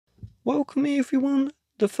Welcome everyone.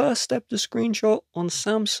 The first step to screenshot on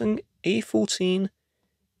Samsung A14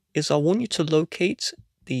 is I want you to locate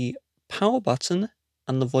the power button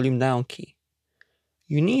and the volume down key.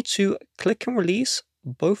 You need to click and release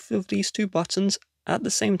both of these two buttons at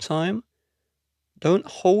the same time. Don't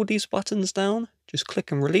hold these buttons down, just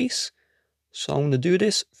click and release. So I'm going to do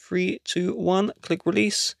this, 3, 2, 1, click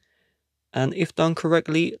release. And if done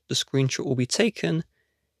correctly, the screenshot will be taken.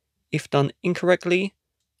 If done incorrectly,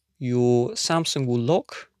 your Samsung will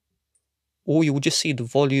lock, or you will just see the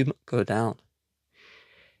volume go down.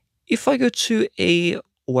 If I go to a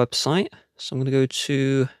website, so I'm going to go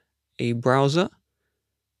to a browser,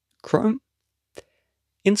 Chrome.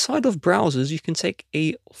 Inside of browsers, you can take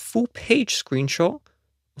a full page screenshot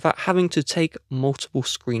without having to take multiple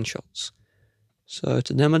screenshots. So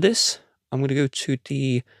to demo this, I'm going to go to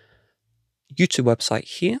the YouTube website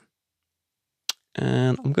here,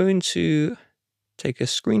 and I'm going to take a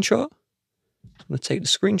screenshot. I'm going to take the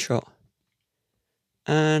screenshot,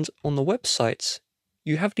 and on the website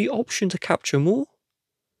you have the option to capture more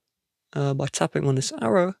by tapping on this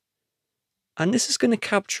arrow, and this is going to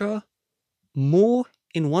capture more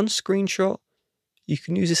in one screenshot. You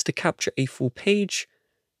can use this to capture a full page,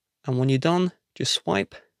 and when you're done, just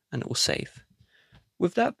swipe and it will save.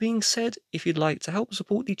 With that being said, if you'd like to help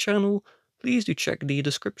support the channel, please do check the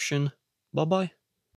description. Bye bye.